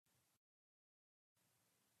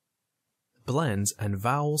blends and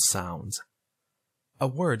vowel sounds. A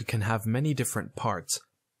word can have many different parts.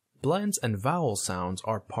 Blends and vowel sounds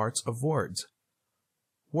are parts of words.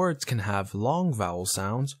 Words can have long vowel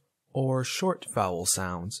sounds or short vowel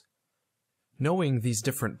sounds. Knowing these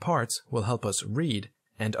different parts will help us read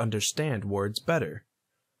and understand words better.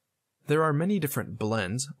 There are many different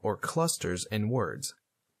blends or clusters in words.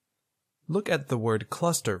 Look at the word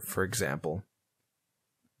cluster, for example.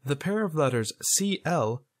 The pair of letters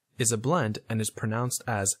CL is a blend and is pronounced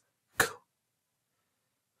as K.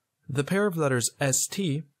 The pair of letters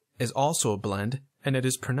ST is also a blend and it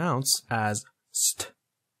is pronounced as ST.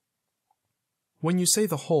 When you say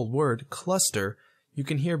the whole word cluster, you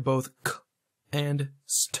can hear both K and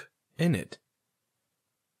ST in it.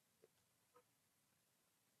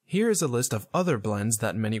 Here is a list of other blends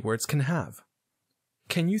that many words can have.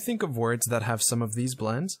 Can you think of words that have some of these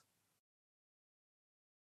blends?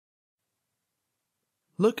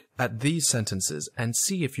 Look at these sentences and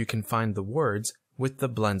see if you can find the words with the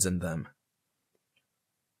blends in them.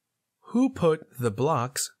 Who put the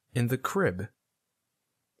blocks in the crib?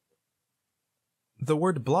 The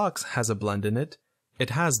word blocks has a blend in it.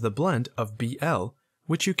 It has the blend of BL,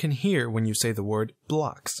 which you can hear when you say the word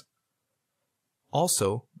blocks.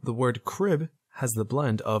 Also, the word crib has the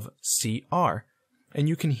blend of CR, and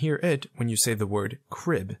you can hear it when you say the word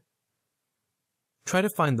crib. Try to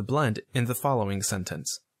find the blend in the following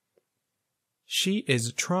sentence. She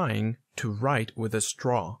is trying to write with a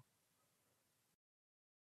straw.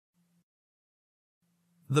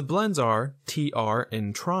 The blends are TR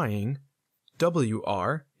in trying,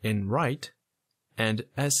 WR in write, and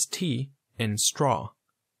ST in straw.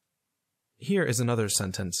 Here is another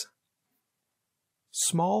sentence.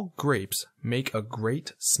 Small grapes make a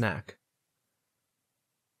great snack.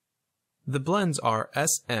 The blends are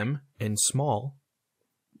SM in small,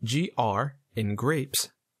 GR in grapes,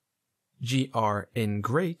 GR in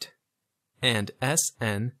great, and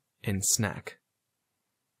SN in snack.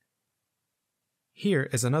 Here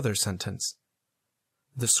is another sentence.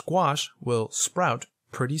 The squash will sprout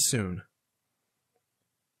pretty soon.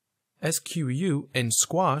 SQU in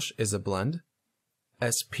squash is a blend,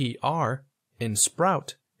 SPR in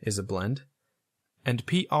sprout is a blend, and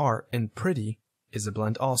PR in pretty is a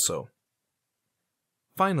blend also.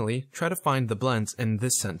 Finally, try to find the blends in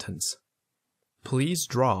this sentence. Please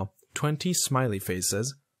draw 20 smiley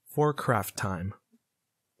faces for craft time.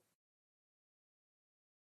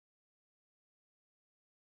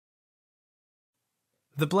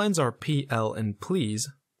 The blends are PL in please,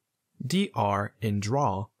 DR in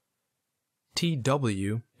draw,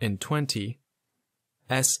 TW in 20,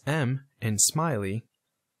 SM in smiley,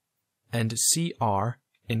 and CR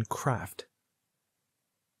in craft.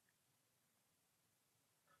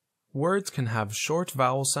 Words can have short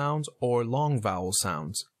vowel sounds or long vowel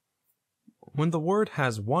sounds. When the word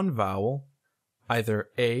has one vowel, either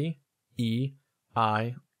A, E,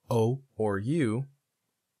 I, O, or U,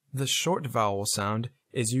 the short vowel sound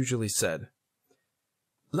is usually said.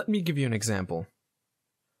 Let me give you an example.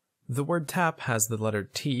 The word tap has the letter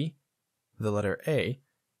T, the letter A,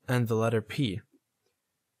 and the letter P.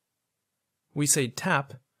 We say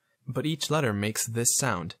tap, but each letter makes this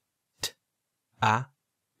sound, T, A,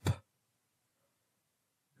 P.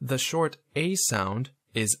 The short A sound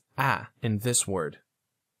is A in this word.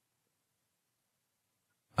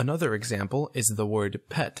 Another example is the word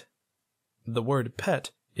pet. The word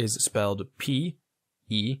pet is spelled P,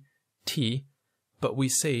 E, T, but we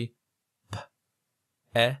say P,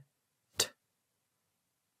 E, T.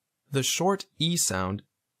 The short E sound,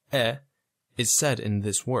 E, is said in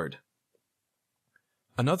this word.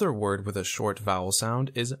 Another word with a short vowel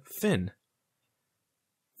sound is fin.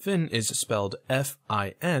 Fin is spelled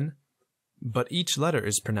F-I-N, but each letter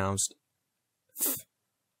is pronounced th,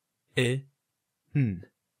 I, n.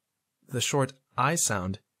 The short I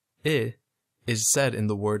sound, I, is said in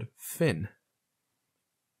the word fin.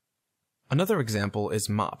 Another example is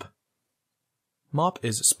mop. Mop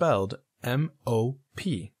is spelled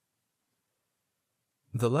M-O-P.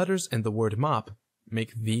 The letters in the word mop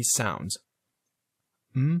make these sounds.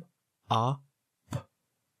 M, A, P.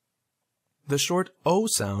 The short O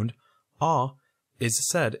sound, A, is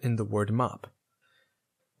said in the word mop.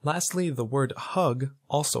 Lastly, the word hug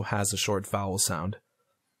also has a short vowel sound.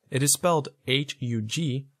 It is spelled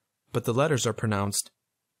H-U-G, but the letters are pronounced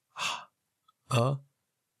H, A,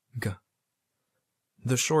 G.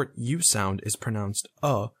 The short U sound is pronounced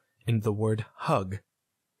in the word hug.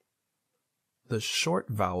 The short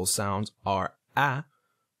vowel sounds are A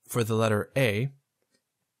for the letter A,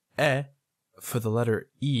 E for the letter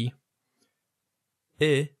E,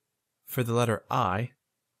 I for the letter I,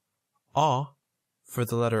 A for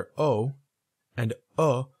the letter O, and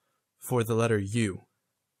for the letter U.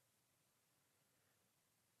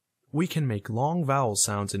 We can make long vowel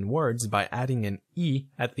sounds in words by adding an E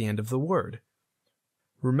at the end of the word.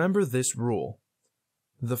 Remember this rule.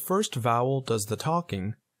 The first vowel does the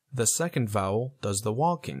talking, the second vowel does the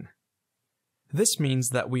walking. This means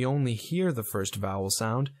that we only hear the first vowel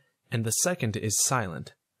sound and the second is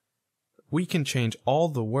silent. We can change all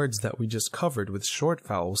the words that we just covered with short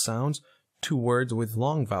vowel sounds to words with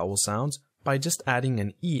long vowel sounds by just adding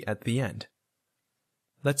an E at the end.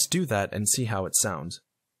 Let's do that and see how it sounds.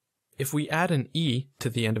 If we add an E to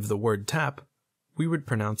the end of the word tap, we would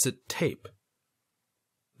pronounce it tape.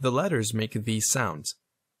 The letters make these sounds: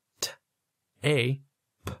 T, A,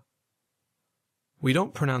 P. We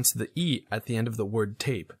don't pronounce the E at the end of the word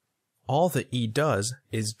tape. All the E does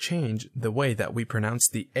is change the way that we pronounce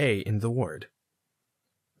the A in the word.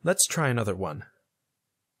 Let's try another one.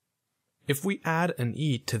 If we add an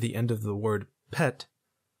E to the end of the word pet,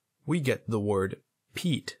 we get the word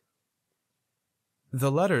Pete.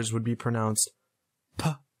 The letters would be pronounced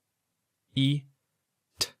P, E,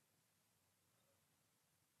 T.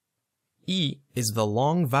 E is the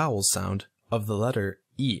long vowel sound of the letter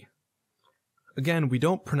E. Again, we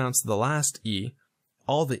don't pronounce the last E.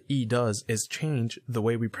 All the E does is change the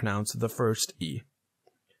way we pronounce the first E.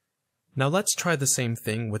 Now let's try the same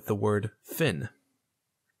thing with the word fin.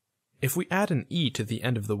 If we add an E to the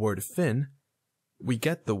end of the word fin, we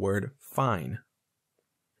get the word fine.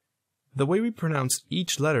 The way we pronounce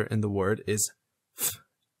each letter in the word is F,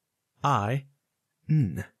 I,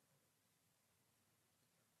 N.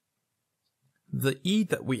 The E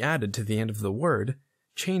that we added to the end of the word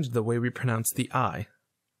changed the way we pronounce the I.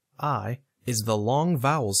 I is the long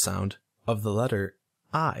vowel sound of the letter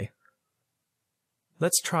I.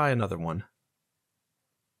 Let's try another one.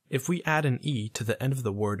 If we add an E to the end of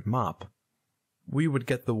the word mop, we would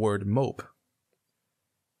get the word mope.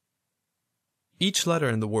 Each letter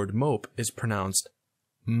in the word mope is pronounced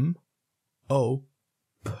M, O,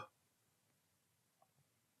 P.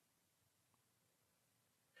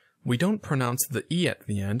 We don't pronounce the E at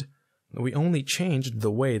the end, we only changed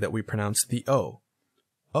the way that we pronounce the O.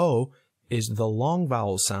 O is the long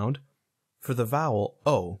vowel sound for the vowel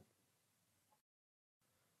O.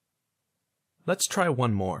 Let's try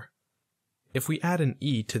one more. If we add an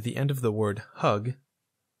E to the end of the word hug,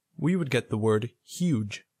 we would get the word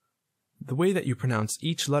huge. The way that you pronounce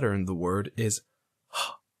each letter in the word is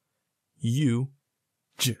H, U,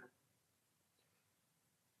 J.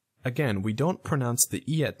 Again, we don't pronounce the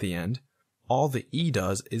E at the end. All the E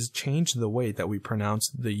does is change the way that we pronounce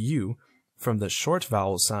the U from the short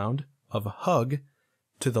vowel sound of hug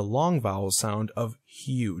to the long vowel sound of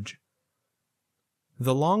huge.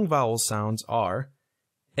 The long vowel sounds are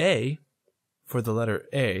A for the letter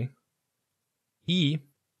A, E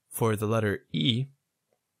for the letter E,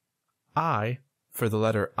 I for the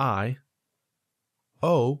letter I,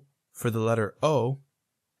 O for the letter O,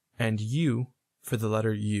 and U for the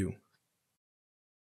letter U.